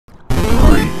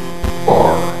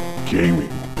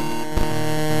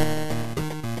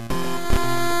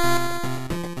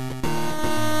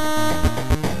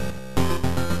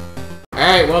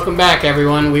Alright, welcome back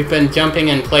everyone. We've been jumping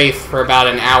in place for about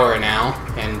an hour now,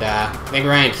 and I think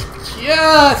Ryan's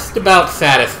just about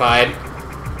satisfied.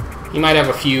 He might have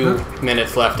a few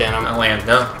minutes left in him. I land.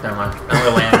 No, never mind. I'm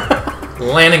gonna land.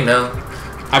 Landing, no.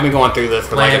 I've been going through this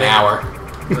for like an hour.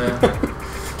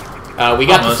 Yeah. We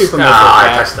got the super missiles I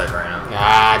back. touched that right now.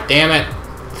 Ah, damn it.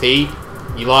 See?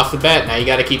 You lost the bet. Now you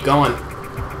gotta keep going.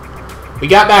 We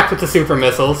got back with the super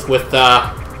missiles with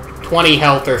 20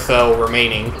 health or so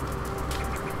remaining.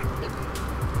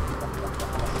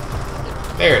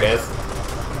 There it is.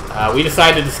 We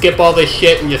decided to skip all this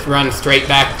shit and just run straight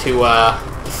back to the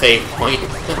save point.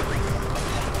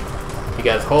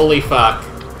 Because holy fuck,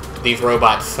 these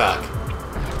robots suck.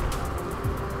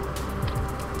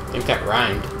 I think that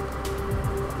rhymed.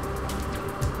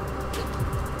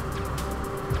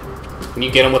 Can you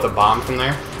get them with a bomb from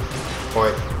there?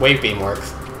 Or wave beam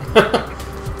works.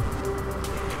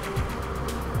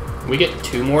 We get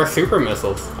 2 more super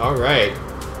missiles. Alright.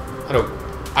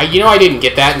 I didn't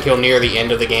get that until near the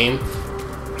end of the game.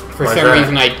 For some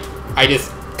reason, I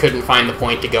just couldn't find the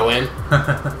point to go in.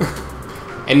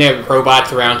 And the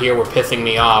robots around here were pissing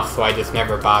me off, so I just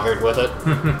never bothered with it.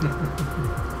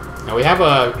 Now we have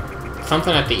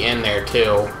something at the end there,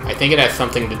 too. I think it has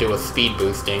something to do with speed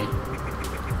boosting.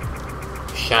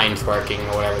 Shine sparking,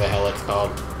 or whatever the hell it's called.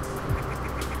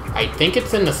 I think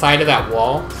it's in the side of that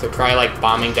wall, so try, like,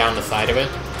 bombing down the side of it.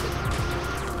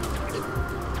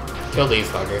 Kill these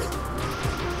fuckers.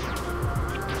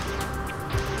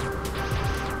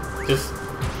 Just,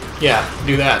 yeah,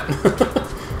 do that.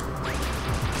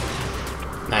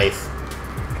 Nice.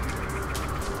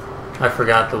 I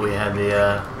forgot that we had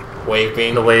the wave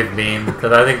beam. The wave beam,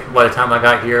 because I think by the time I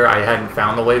got here, I hadn't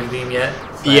found the wave beam yet.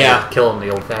 So yeah. I had to kill him the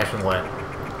old-fashioned way.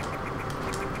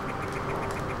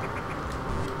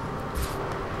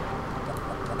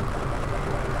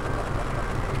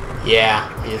 Yeah,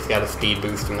 you just got a speed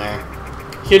boost from there.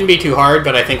 Shouldn't be too hard,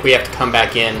 but I think we have to come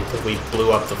back in because we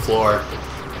blew up the floor.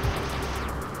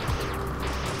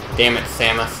 Damn it,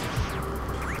 Samus.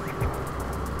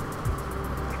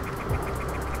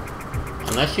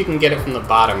 Unless you can get it from the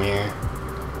bottom here.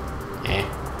 Eh.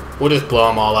 We'll just blow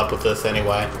them all up with this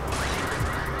anyway.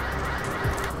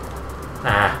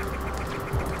 Ah.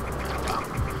 Well,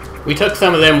 we took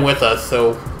some of them with us,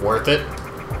 so worth it.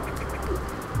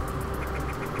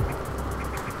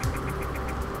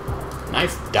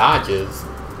 Nice dodges.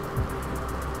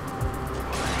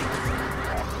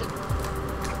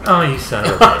 Oh, you son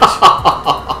of a bitch.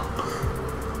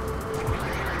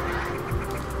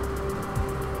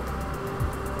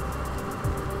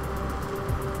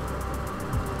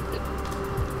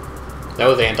 That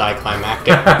was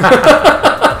anticlimactic.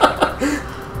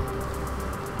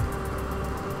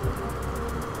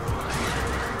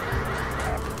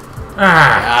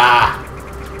 Ah.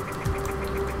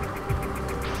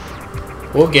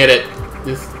 We'll get it.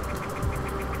 Just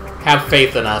have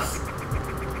faith in us.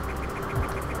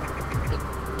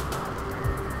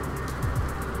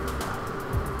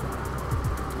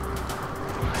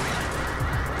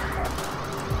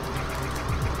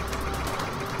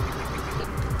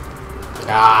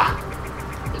 Ah.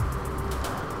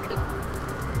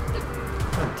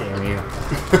 God damn you.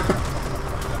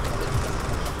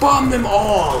 Bomb them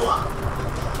all!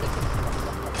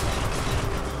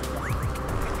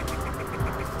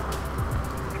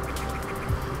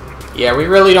 Yeah, we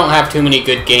really don't have too many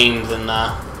good games in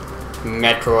the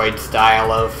Metroid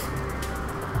style of...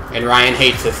 And Ryan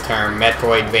hates this term,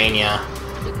 Metroidvania,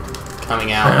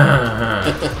 coming out.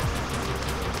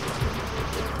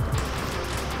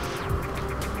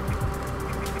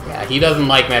 Yeah, he doesn't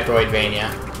like Metroidvania,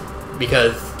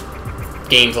 because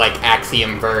games like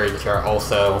Axiom Verge are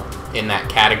also in that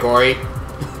category,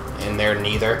 and they're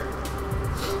neither.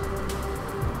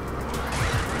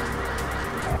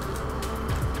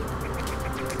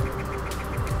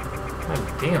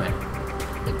 Damn it.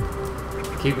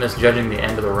 Keep misjudging the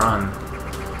end of the run.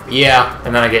 Yeah.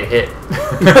 And then I get hit.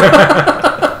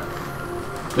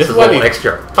 This is a little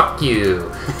extra. Fuck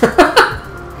you.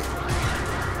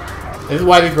 This is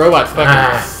why these robots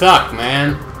fucking suck,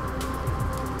 man.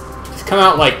 Just come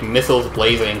out like missiles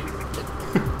blazing.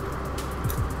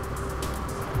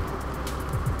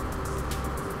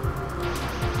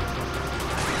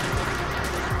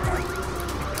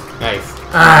 Nice.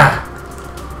 Ah!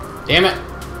 Damn it.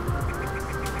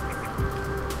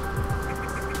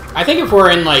 I think if we're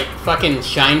in, like, fucking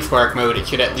Shine Spark mode, it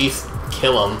should at least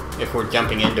kill them if we're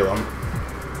jumping into them.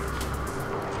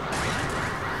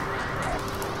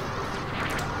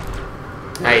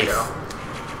 Nice.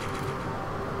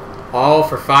 All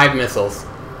for 5 missiles.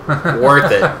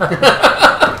 Worth it.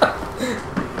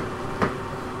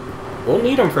 We'll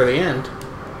need them for the end.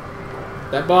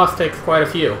 That boss takes quite a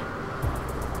few.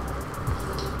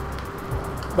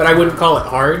 But I wouldn't call it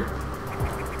hard.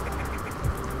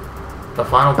 The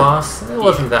final boss? It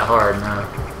wasn't that hard, no.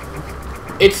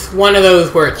 It's one of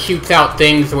those where it shoots out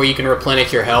things where you can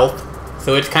replenish your health.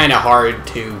 So it's kind of hard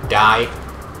to die.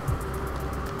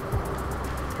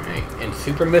 Alright, and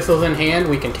super missiles in hand,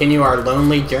 we continue our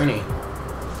lonely journey.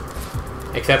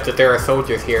 Except that there are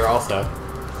soldiers here also.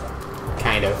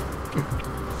 Kind of.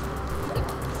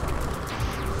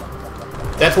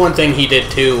 That's one thing he did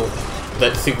too,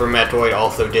 that Super Metroid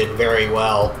also did very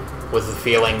well, was the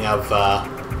feeling of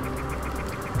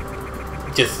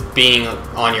just being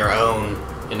on your own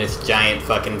in this giant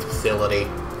fucking facility.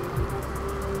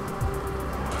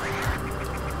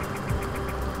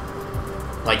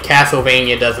 Like,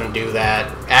 Castlevania doesn't do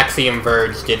that. Axiom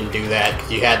Verge didn't do that,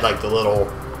 because you had, like, the little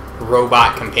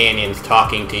robot companions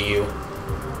talking to you.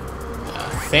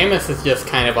 Samus is just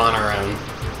kind of on her own.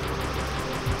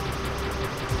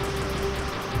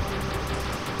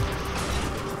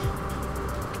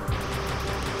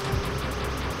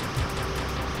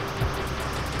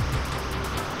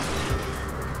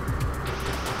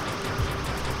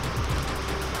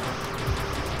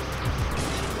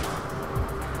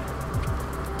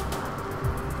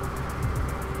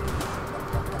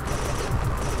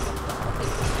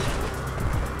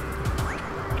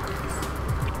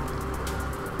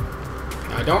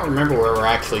 I don't remember where we're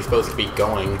actually supposed to be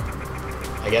going.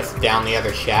 I guess down the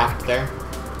other shaft there?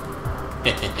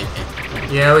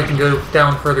 Yeah, we can go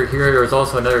down further here. There was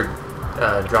also another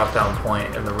drop-down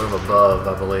point in the room above,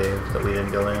 I believe, that we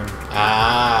didn't go in.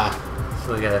 Ah.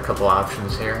 So we got a couple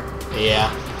options here.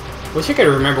 Yeah. Wish I could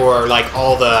remember where, like,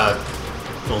 all the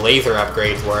laser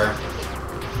upgrades were.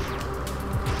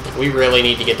 We really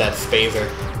need to get that spazer.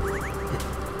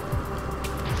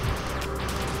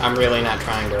 I'm really not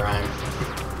trying to rhyme.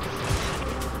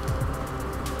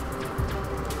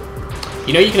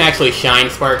 You know you can actually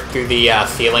shine spark through the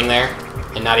ceiling there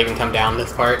and not even come down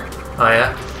this part? Oh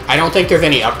yeah? I don't think there's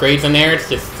any upgrades in there, it's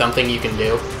just something you can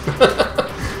do.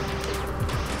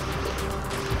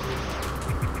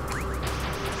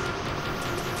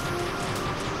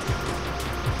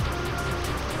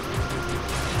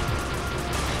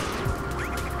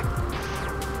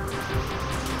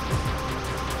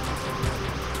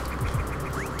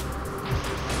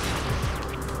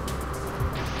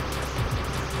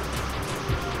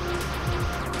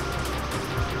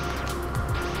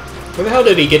 Where the hell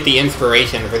did he get the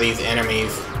inspiration for these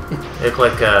enemies? They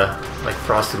look like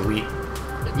frosted wheat.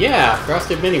 Yeah,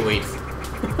 frosted mini wheats.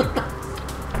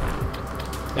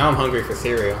 Now I'm hungry for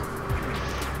cereal.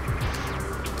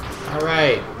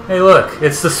 Alright. Hey look,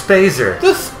 it's the Spazer!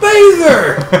 The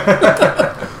Spazer!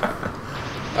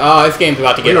 Oh, this game's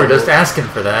about to get We were just asking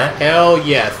for that. Hell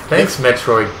yes. Thanks,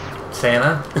 Metroid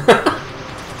Santa.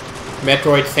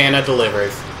 Metroid Santa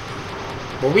delivers.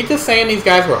 Were we just saying these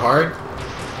guys were hard?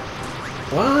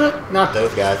 What? Not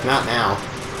those guys, not now.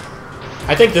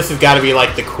 I think this has got to be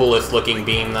like the coolest looking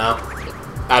beam though.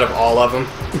 Out of all of them.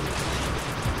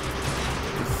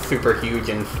 Super huge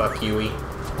and fuck you-y.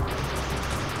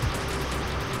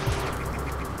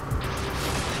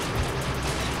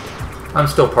 I'm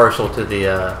still partial to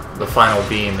the final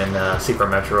beam in Super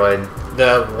Metroid.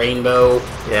 The rainbow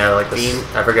Yeah, like the beam.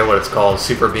 I forget what it's called,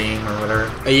 Super Beam or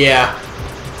whatever. Yeah.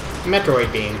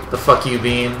 Metroid beam. The fuck you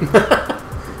beam.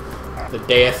 The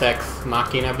Deus Ex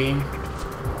Machina beam.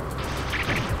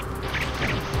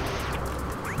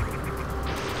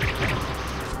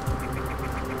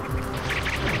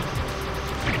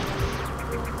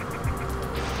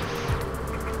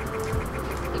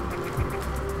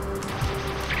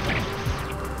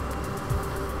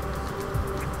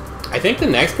 I think the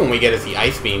next one we get is the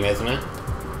ice beam, isn't it?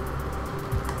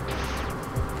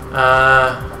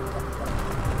 I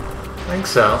think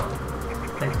so.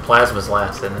 I think Plasma's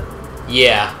last, isn't it?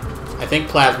 Yeah, I think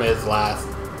Plasma is last.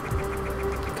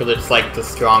 Because it's like the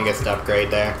strongest upgrade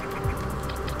there.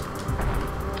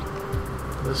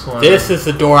 This one... This is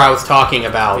the door I was talking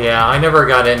about. Yeah, I never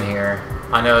got in here.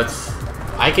 I know it's...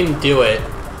 I can do it.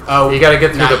 Oh, you gotta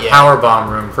get through not the yet. power bomb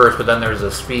room first, but then there's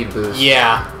a speed boost.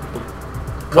 Yeah.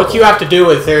 What you have to do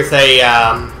is there's a,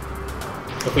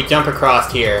 if we jump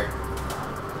across here,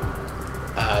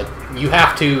 you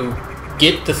have to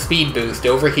get the speed boost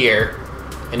over here,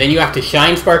 and then you have to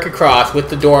shine spark across with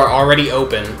the door already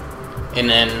open, and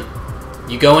then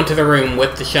you go into the room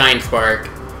with the shine spark,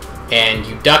 and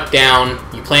you duck down,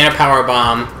 you plant a power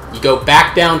bomb, you go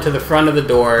back down to the front of the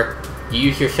door, you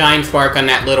use your shine spark on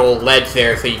that little ledge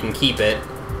there so you can keep it,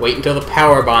 wait until the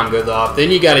power bomb goes off, then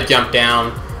you gotta jump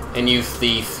down and use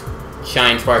the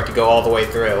shine spark to go all the way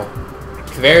through.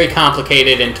 It's very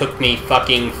complicated and took me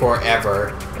fucking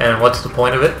forever. And what's the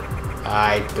point of it?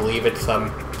 I believe it's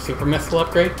some super missile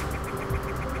upgrade.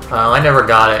 I never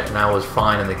got it, and I was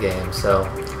fine in the game, so...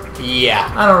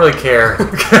 Yeah. I don't really care.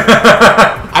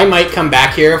 I might come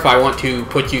back here if I want to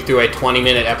put you through a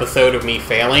 20-minute episode of me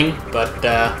failing, but,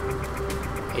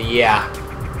 yeah.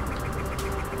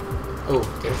 Oh,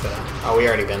 there's a... Oh, we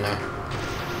already been there.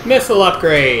 Missile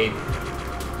upgrade!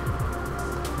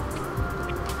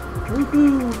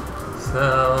 Woohoo!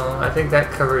 So, I think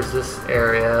that covers this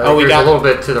area. Oh, we got... a little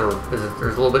bit to the...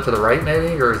 there's a little bit to the right,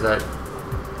 maybe? Or is that...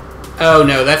 Oh,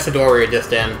 no, that's the door we were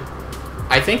just in.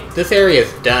 I think this area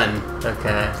is done.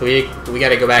 Okay. So we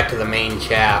gotta go back to the main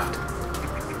shaft.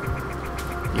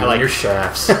 I like your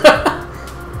shafts.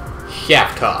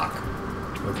 Shaft Talk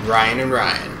with Ryan and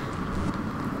Ryan.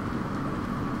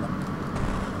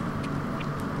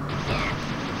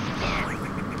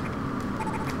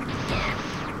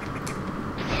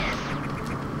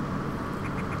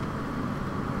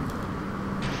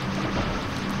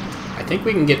 I think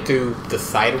we can get to the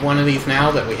side of one of these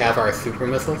now that we have our super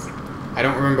missiles. I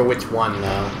don't remember which one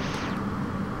though.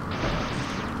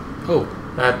 Oh.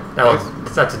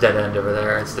 That's a dead end over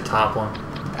there. It's the top one.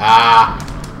 Ah.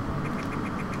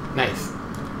 Nice.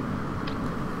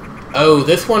 Oh,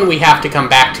 this one we have to come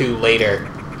back to later.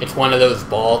 It's one of those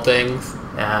ball things.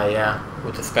 Yeah.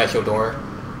 With a special door.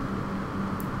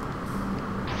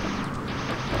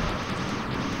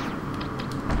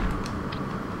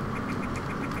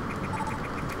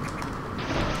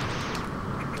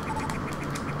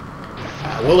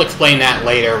 We'll explain that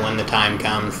later when the time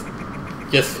comes.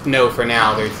 Just know for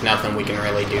now there's nothing we can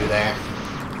really do there.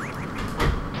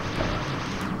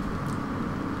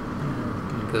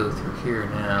 Go through here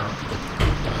now.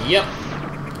 Yep.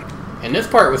 And this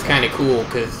part was kind of cool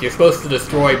because you're supposed to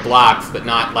destroy blocks, but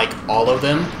not like all of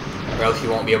them, or else you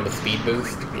won't be able to speed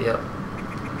boost. Yep.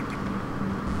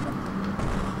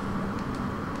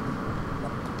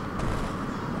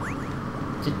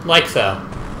 Like so.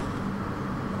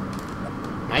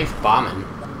 Nice bombing.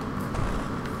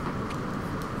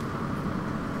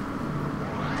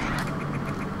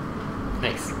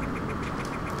 Nice.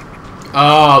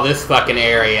 Oh, this fucking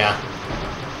area.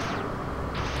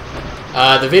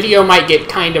 The video might get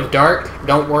kind of dark.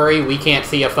 Don't worry, we can't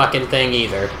see a fucking thing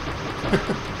either.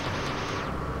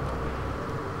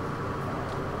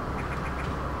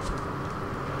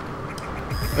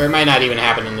 Or it might not even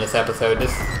happen in this episode. This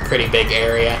is a pretty big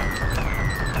area.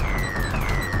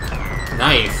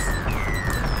 Nice.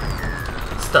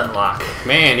 Stun lock.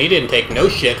 Man, he didn't take no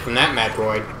shit from that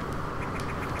Metroid.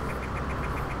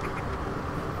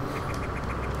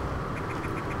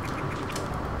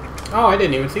 Oh, I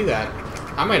didn't even see that.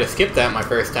 I might have skipped that my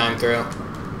first time through.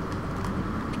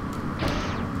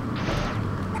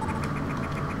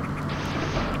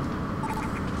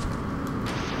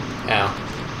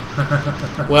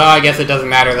 Oh. Well, I guess it doesn't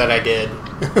matter that I did.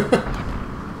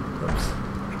 Oops.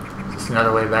 Just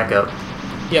another way back up.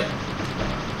 Yep.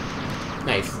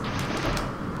 Nice.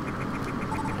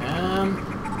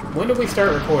 When did we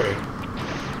start recording?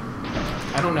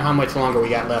 I don't know how much longer we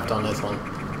got left on this one.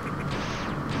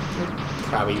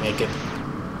 Probably make it.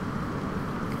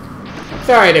 It's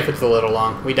alright if it's a little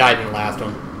long. We died in the last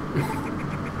one.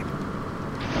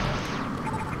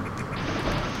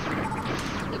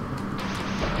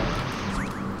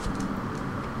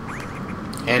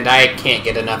 And I can't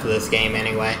get enough of this game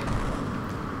anyway.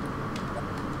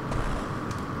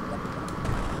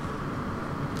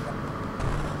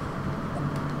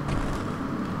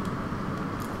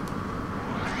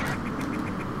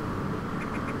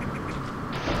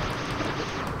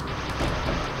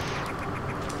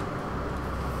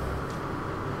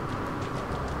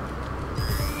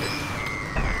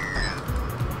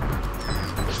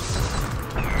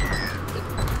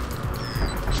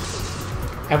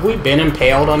 Have we been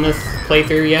impaled on this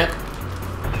playthrough yet?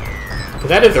 Because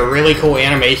that is a really cool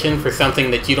animation for something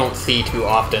that you don't see too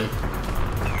often.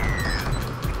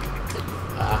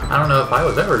 I don't know if I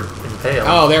was ever impaled.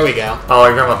 Oh, there we go. Oh,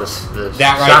 you're talking about the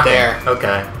that right shotgun. there.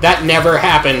 Okay. That never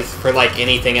happens for like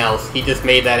anything else. He just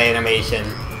made that animation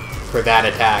for that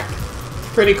attack.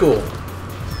 It's pretty cool.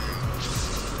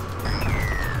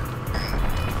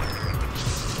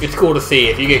 It's cool to see.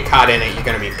 If you get caught in it, you're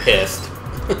gonna be pissed.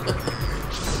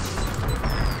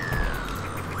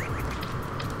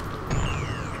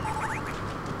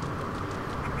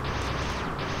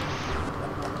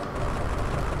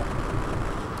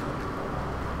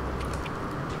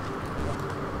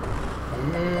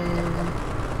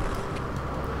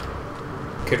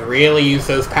 Could really use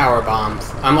those power bombs.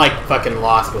 I'm like fucking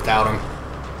lost without them.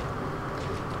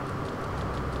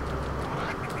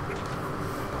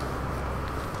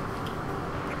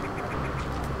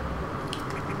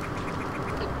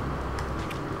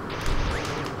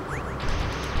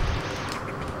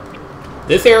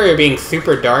 This area being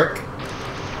super dark,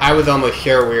 I was almost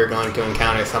sure we were going to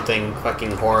encounter something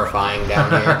fucking horrifying down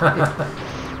here.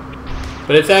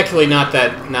 But it's actually not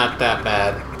that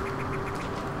bad.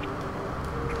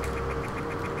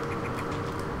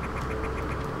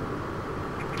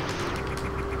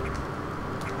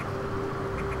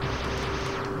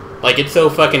 Like, it's so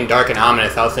fucking dark and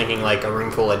ominous, I was thinking like a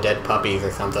room full of dead puppies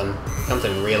or something.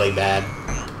 Something really bad.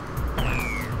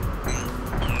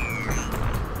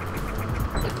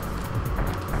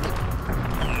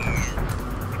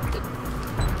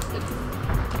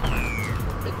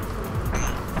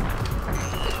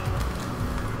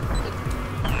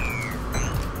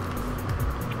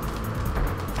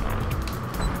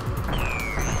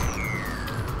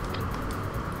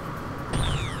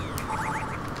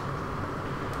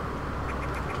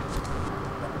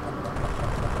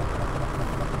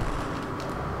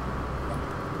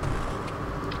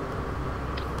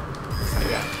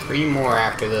 Three more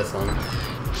after this one.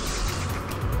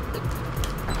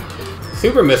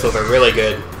 Super missiles are really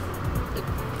good.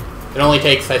 It only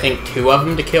takes, I think, 2 of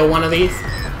them to kill one of these.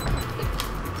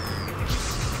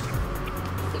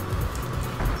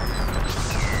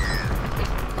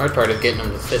 Hard part is getting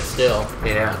them to sit still.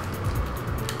 Yeah.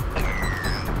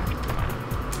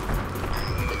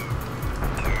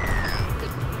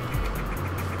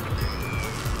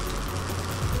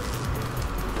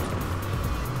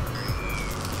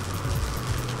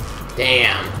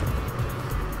 Damn.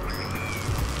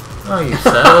 Oh, you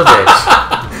son of a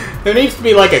bitch. There needs to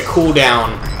be like a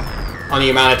cooldown on the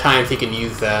amount of times he can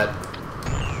use that.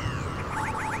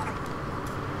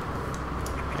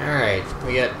 Alright,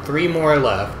 we got 3 more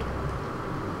left.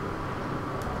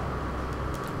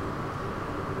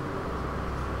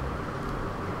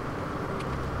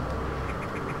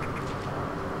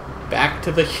 Back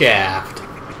to the shaft.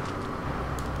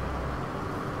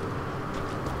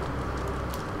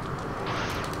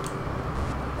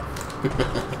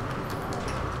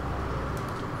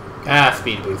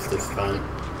 Speed boost is fun.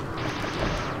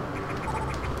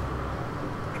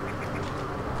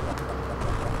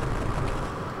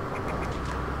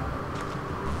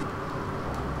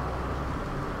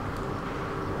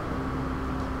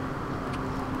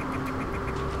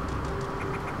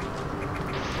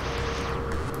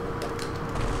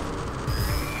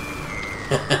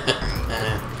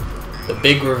 The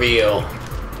big reveal.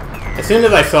 As soon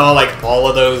as I saw, like, all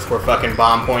of those were fucking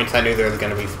bomb points, I knew there was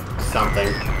gonna be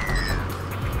something.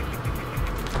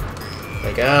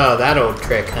 Like, oh, that old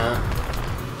trick, huh?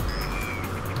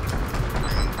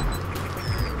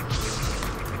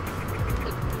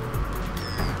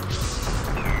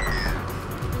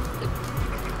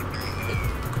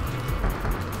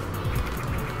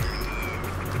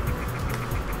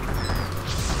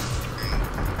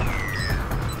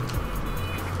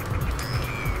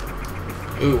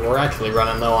 Ooh, we're actually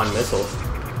running low on missiles.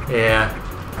 Yeah.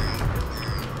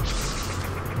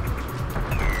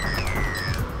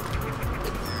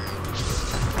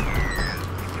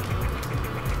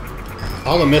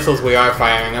 All the missiles we are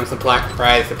firing, I'm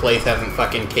surprised the place hasn't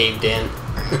fucking caved in.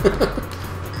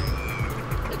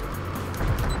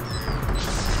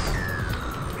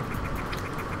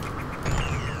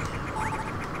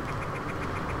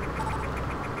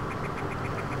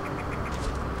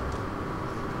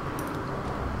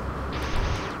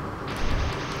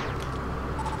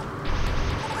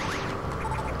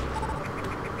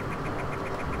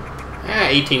 Ah,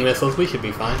 18 missiles, we should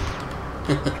be fine.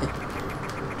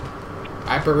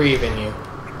 I believe in you.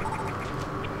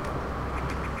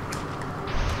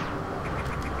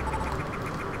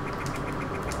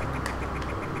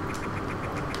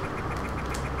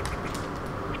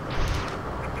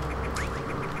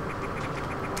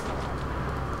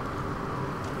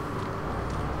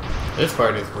 This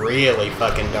part is really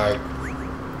fucking dark.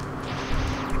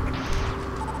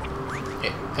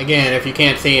 Again, if you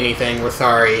can't see anything, we're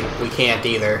sorry. We can't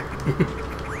either.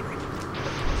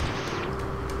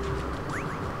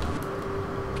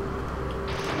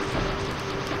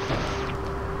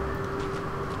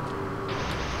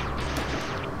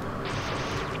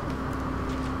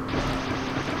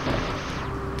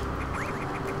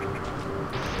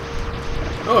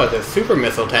 Oh, there's a super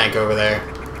missile tank over there.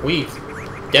 We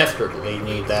desperately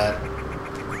need that.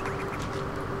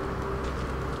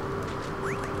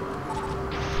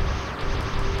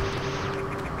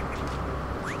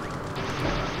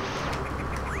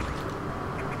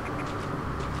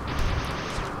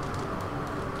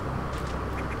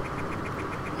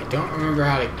 I don't remember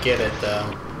how to get it,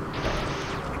 though.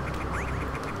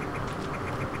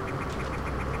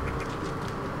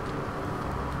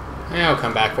 I'll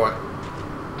come back for it.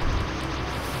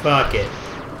 Fuck it.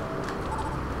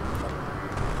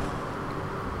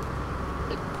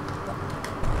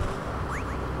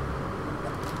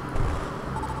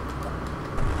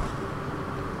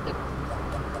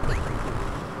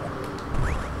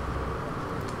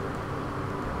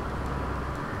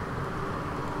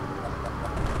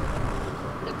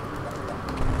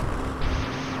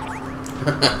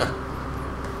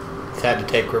 Just had to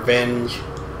take revenge.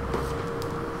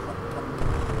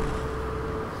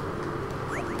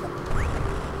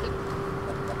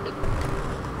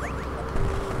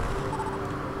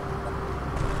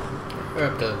 We're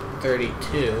up to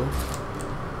 32.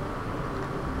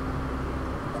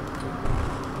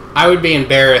 I would be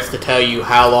embarrassed to tell you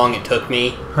how long it took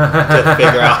me to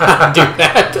figure out how to do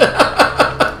that.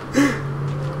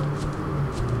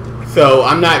 So,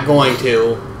 I'm not going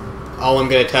to. All I'm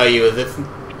going to tell you is it's...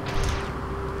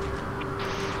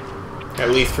 At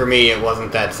least for me, it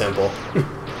wasn't that simple.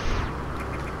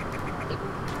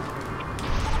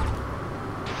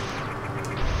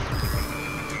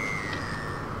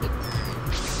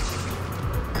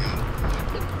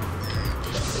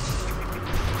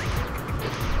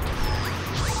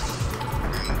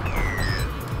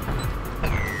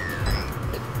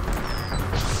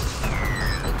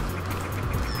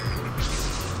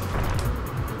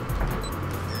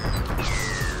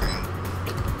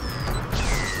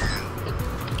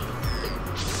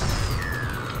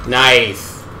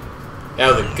 Nice!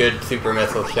 That was a good super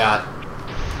missile shot.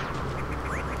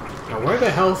 Now where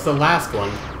the hell's the last one?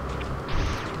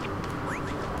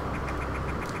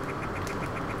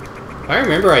 If I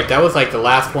remember right, that was like the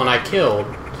last one I killed.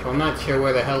 So I'm not sure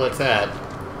where the hell it's at.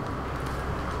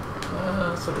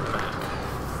 Let's look at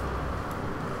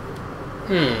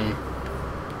the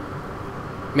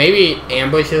map. Maybe it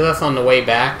ambushes us on the way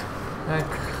back? That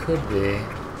could be.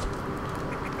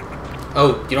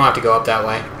 Oh, you don't have to go up that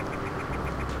way.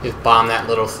 Just bomb that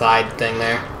little side thing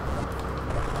there.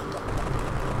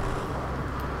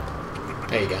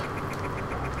 There you go.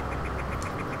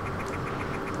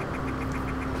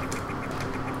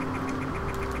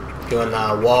 Doing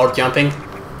wall jumping.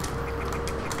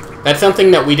 That's something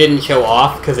that we didn't show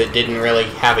off because it didn't really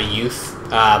have a use.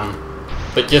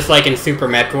 But just like in Super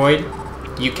Metroid,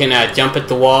 you can jump at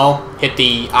the wall, hit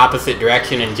the opposite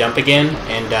direction and jump again,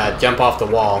 and jump off the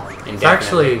wall. It's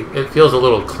actually, it feels a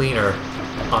little cleaner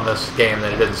on this game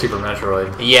than it did in Super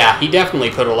Metroid. Yeah, he definitely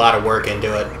put a lot of work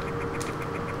into it.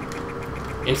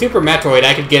 In Super Metroid,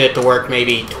 I could get it to work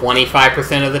maybe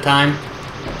 25% of the time.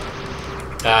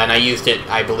 And I used it,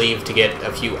 I believe, to get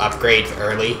a few upgrades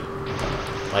early.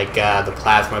 Like the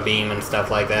plasma beam and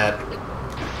stuff like that.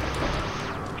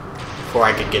 Before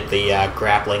I could get the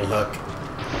grappling hook.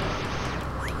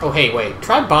 Oh, hey, wait.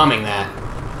 Try bombing that.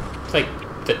 It's like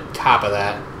the top of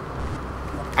that.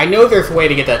 I know there's a way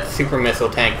to get that super missile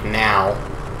tank now.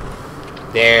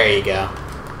 There you go.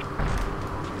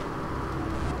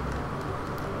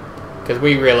 Because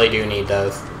we really do need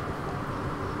those.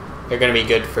 They're going to be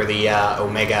good for the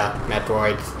Omega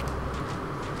Metroids.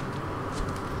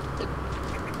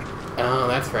 Oh,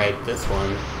 that's right. This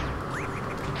one.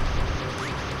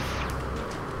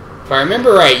 If I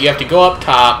remember right, you have to go up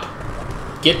top,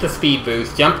 get the speed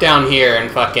boost, jump down here,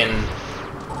 and fucking...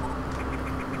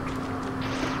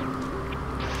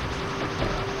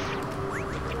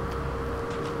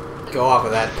 go off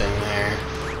of that thing there.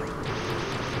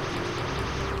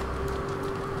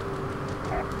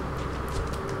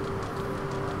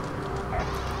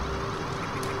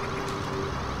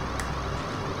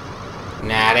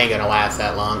 Nah, it ain't gonna last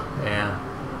that long. Yeah.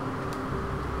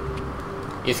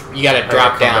 You gotta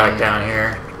drop down. Back down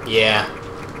here. Yeah.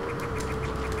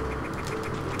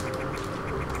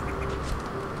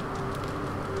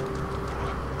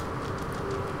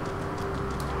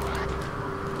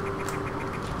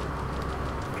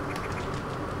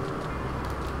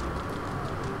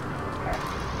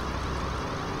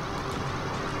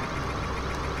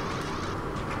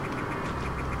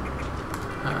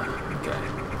 Okay.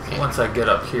 So once I get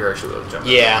up here, I should be able to jump.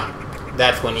 Yeah.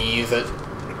 That's when you use it.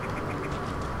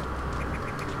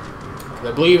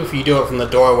 I believe if you do it from the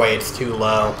doorway, it's too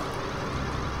low.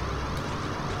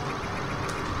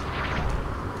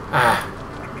 Ah.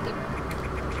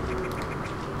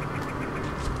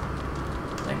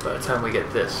 I think by the time we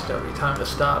get this, there'll be time to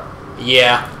stop.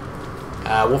 Yeah.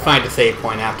 We'll find a save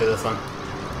point after this one.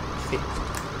 Let's see.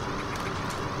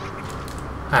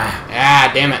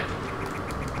 Ah, damn it.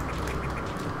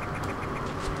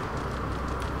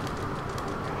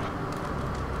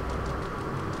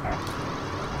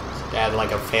 Add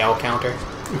like a fail counter.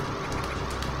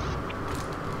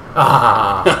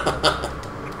 Ah.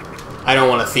 I don't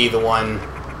want to see the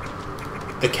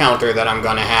counter that I'm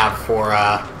gonna have for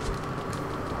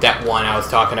that one I was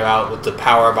talking about with the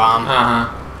power bomb.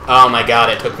 Oh my god,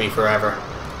 it took me forever.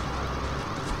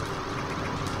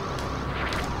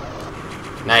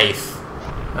 Nice.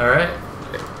 Alright.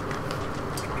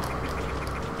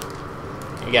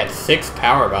 We got 6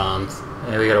 power bombs.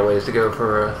 Yeah, we got a ways to go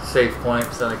for a save point,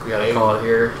 so I think we gotta call it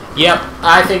here. Yep,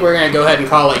 I think we're gonna go ahead and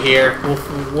call it here.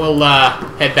 We'll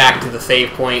head back to the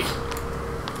save point.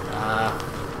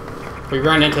 If we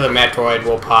run into the Metroid,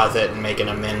 we'll pause it and make an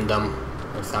amendum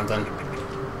or something.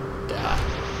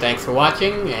 Thanks for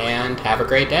watching, and have a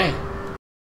great day.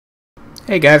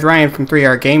 Hey guys, Ryan from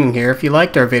 3R Gaming here. If you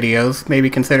liked our videos, maybe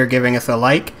consider giving us a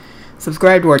like,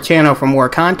 subscribe to our channel for more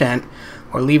content,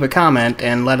 or leave a comment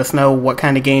and let us know what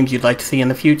kind of games you'd like to see in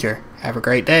the future. Have a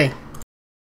great day.